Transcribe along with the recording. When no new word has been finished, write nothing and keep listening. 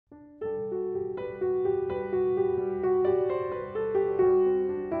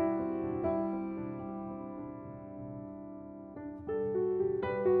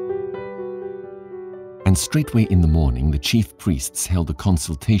And straightway in the morning the chief priests held a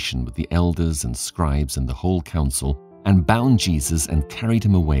consultation with the elders and scribes and the whole council, and bound Jesus and carried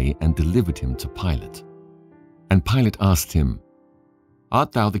him away and delivered him to Pilate. And Pilate asked him,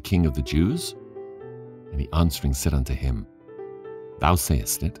 Art thou the king of the Jews? And he answering said unto him, Thou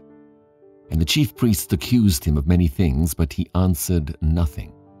sayest it. And the chief priests accused him of many things, but he answered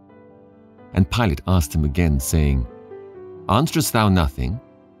nothing. And Pilate asked him again, saying, Answerest thou nothing?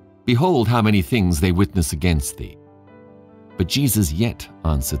 Behold how many things they witness against thee. But Jesus yet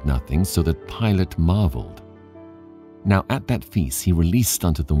answered nothing, so that Pilate marveled. Now at that feast he released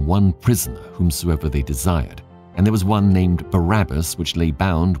unto them one prisoner, whomsoever they desired. And there was one named Barabbas, which lay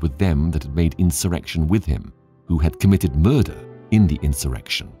bound with them that had made insurrection with him, who had committed murder in the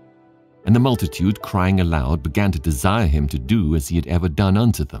insurrection. And the multitude, crying aloud, began to desire him to do as he had ever done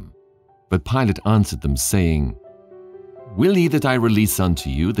unto them. But Pilate answered them, saying, Will ye that I release unto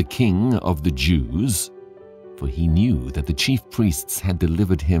you the King of the Jews? For he knew that the chief priests had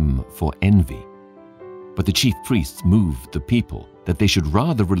delivered him for envy. But the chief priests moved the people, that they should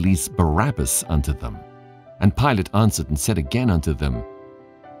rather release Barabbas unto them. And Pilate answered and said again unto them,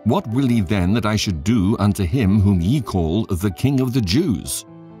 What will ye then that I should do unto him whom ye call the King of the Jews?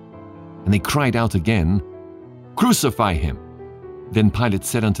 And they cried out again, Crucify him. Then Pilate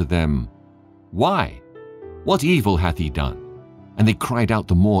said unto them, Why? What evil hath he done? And they cried out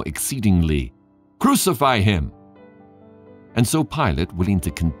the more exceedingly, Crucify him. And so Pilate, willing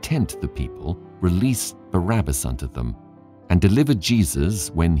to content the people, released Barabbas unto them, and delivered Jesus,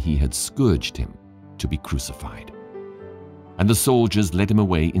 when he had scourged him, to be crucified. And the soldiers led him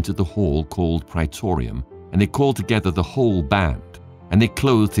away into the hall called Praetorium, and they called together the whole band. And they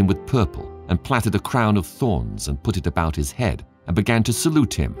clothed him with purple, and plaited a crown of thorns, and put it about his head, and began to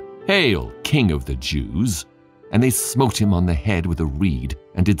salute him, Hail, King of the Jews! And they smote him on the head with a reed,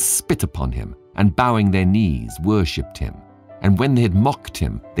 and did spit upon him, and bowing their knees worshipped him. And when they had mocked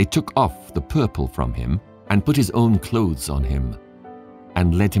him, they took off the purple from him, and put his own clothes on him,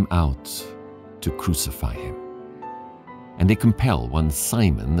 and led him out to crucify him. And they compel one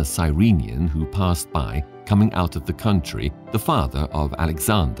Simon the Cyrenian, who passed by, coming out of the country, the father of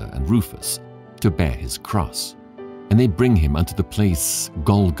Alexander and Rufus, to bear his cross. And they bring him unto the place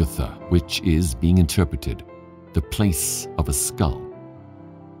Golgotha, which is, being interpreted, the place of a skull.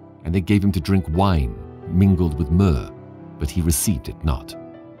 And they gave him to drink wine mingled with myrrh, but he received it not.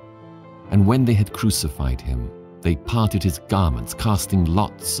 And when they had crucified him, they parted his garments, casting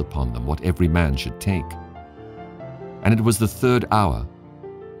lots upon them what every man should take. And it was the 3rd hour,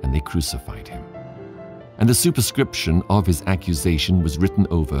 and they crucified him. And the superscription of his accusation was written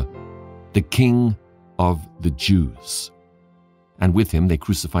over, The King of the Jews. And with him they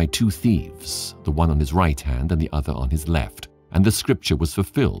crucified 2 thieves, the one on his right hand and the other on his left. And the scripture was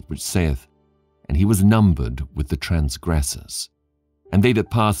fulfilled, which saith, And he was numbered with the transgressors. And they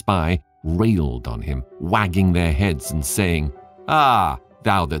that passed by railed on him, wagging their heads and saying, Ah,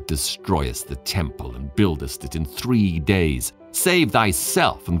 thou that destroyest the temple and buildest it in 3 days, save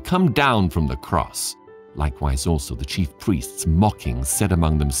thyself and come down from the cross. Likewise also the chief priests, mocking, said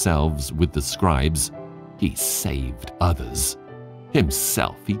among themselves with the scribes, He saved others.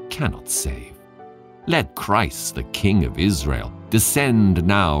 Himself he cannot save. Let Christ, the King of Israel, descend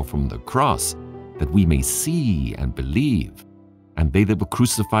now from the cross, that we may see and believe. And they that were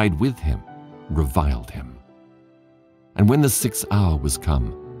crucified with him reviled him. And when the 6th hour was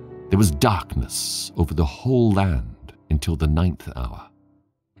come, there was darkness over the whole land until the 9th hour.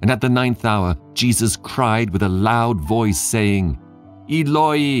 And at the 9th hour Jesus cried with a loud voice, saying,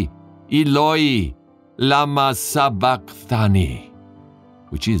 Eloi, Eloi, lama sabachthani,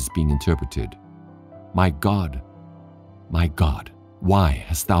 which is, being interpreted, my God, why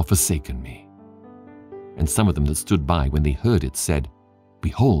hast thou forsaken me? And some of them that stood by, when they heard it, said,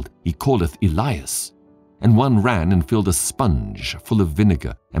 Behold, he calleth Elias. And one ran and filled a sponge full of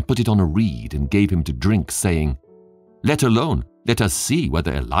vinegar, and put it on a reed, and gave him to drink, saying, Let alone, let us see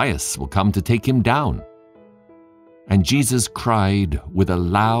whether Elias will come to take him down. And Jesus cried with a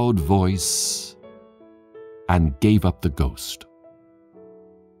loud voice, and gave up the ghost.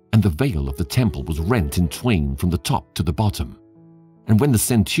 And the veil of the temple was rent in twain from the top to the bottom. And when the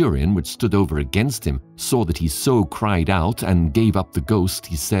centurion which stood over against him saw that he so cried out and gave up the ghost,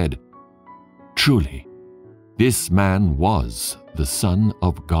 he said, Truly, this man was the Son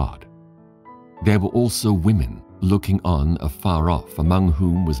of God. There were also women looking on afar off, among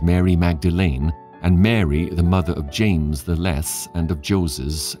whom was Mary Magdalene, and Mary the mother of James the Less, and of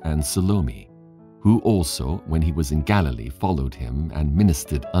Joses, and Salome, who also, when he was in Galilee, followed him and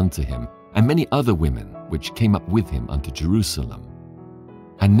ministered unto him, and many other women which came up with him unto Jerusalem.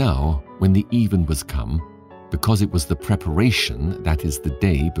 And now, when the even was come, because it was the preparation, that is, the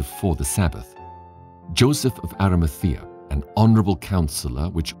day before the Sabbath, Joseph of Arimathea, an honorable counselor,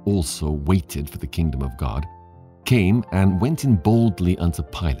 which also waited for the kingdom of God, came and went in boldly unto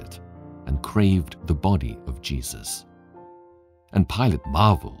Pilate, and craved the body of Jesus. And Pilate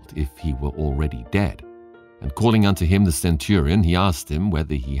marveled if he were already dead. And calling unto him the centurion, he asked him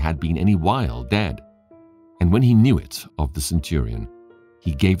whether he had been any while dead. And when he knew it of the centurion,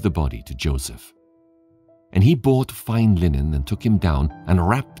 he gave the body to Joseph. And he bought fine linen, and took him down, and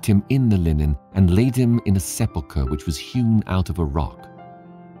wrapped him in the linen, and laid him in a sepulchre which was hewn out of a rock,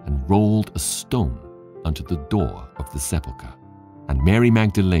 and rolled a stone unto the door of the sepulchre. And Mary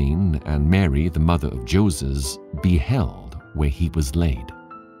Magdalene and Mary, the mother of Joses, beheld where he was laid.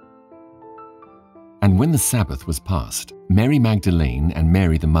 And when the Sabbath was past, Mary Magdalene and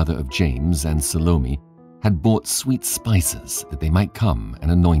Mary, the mother of James, and Salome had bought sweet spices, that they might come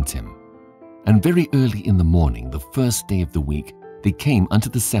and anoint him. And very early in the morning, the first day of the week, they came unto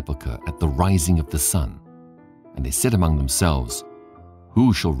the sepulchre at the rising of the sun. And they said among themselves,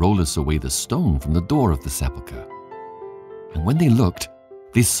 Who shall roll us away the stone from the door of the sepulchre? And when they looked,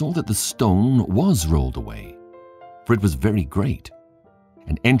 they saw that the stone was rolled away, for it was very great.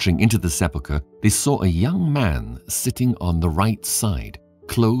 And entering into the sepulchre, they saw a young man sitting on the right side,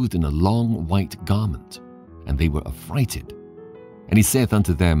 clothed in a long white garment, and they were affrighted. And he saith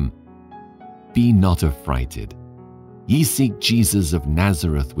unto them, Be not affrighted. Ye seek Jesus of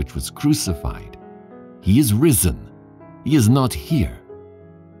Nazareth, which was crucified. He is risen. He is not here.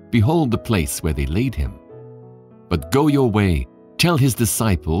 Behold the place where they laid him. But go your way, tell his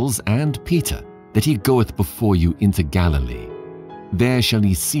disciples and Peter that he goeth before you into Galilee. There shall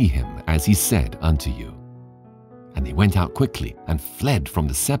ye see him, as he said unto you. And they went out quickly, and fled from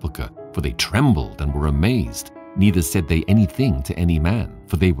the sepulchre, for they trembled and were amazed. Neither said they anything to any man,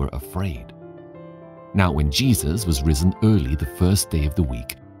 for they were afraid. Now when Jesus was risen early the first day of the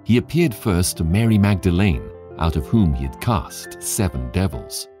week, he appeared first to Mary Magdalene, out of whom he had cast 7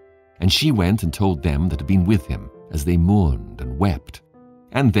 devils. And she went and told them that had been with him, as they mourned and wept.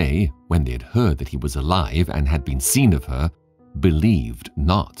 And they, when they had heard that he was alive and had been seen of her, believed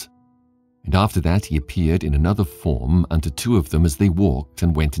not. And after that he appeared in another form unto 2 of them as they walked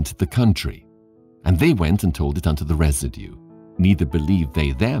and went into the country. And they went and told it unto the residue, neither believed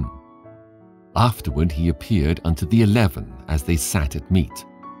they them. Afterward he appeared unto the 11 as they sat at meat,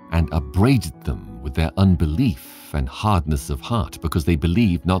 and upbraided them with their unbelief and hardness of heart, because they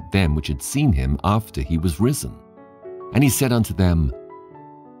believed not them which had seen him after he was risen. And he said unto them,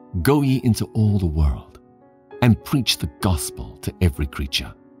 Go ye into all the world, and preach the gospel to every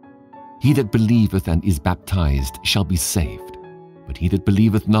creature. He that believeth and is baptized shall be saved, but he that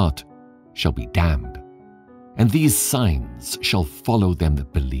believeth not shall be damned. And these signs shall follow them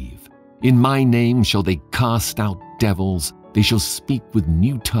that believe. In my name shall they cast out devils, they shall speak with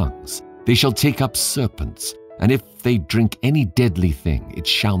new tongues, they shall take up serpents, and if they drink any deadly thing, it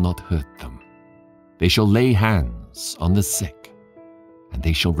shall not hurt them. They shall lay hands on the sick, and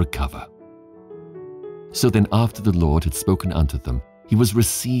they shall recover. So then after the Lord had spoken unto them, he was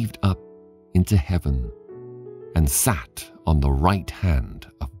received up into heaven, and sat on the right hand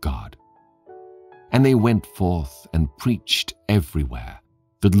of God. And they went forth and preached everywhere,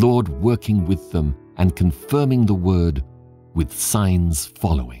 the Lord working with them and confirming the word with signs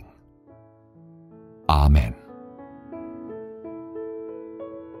following. Amen.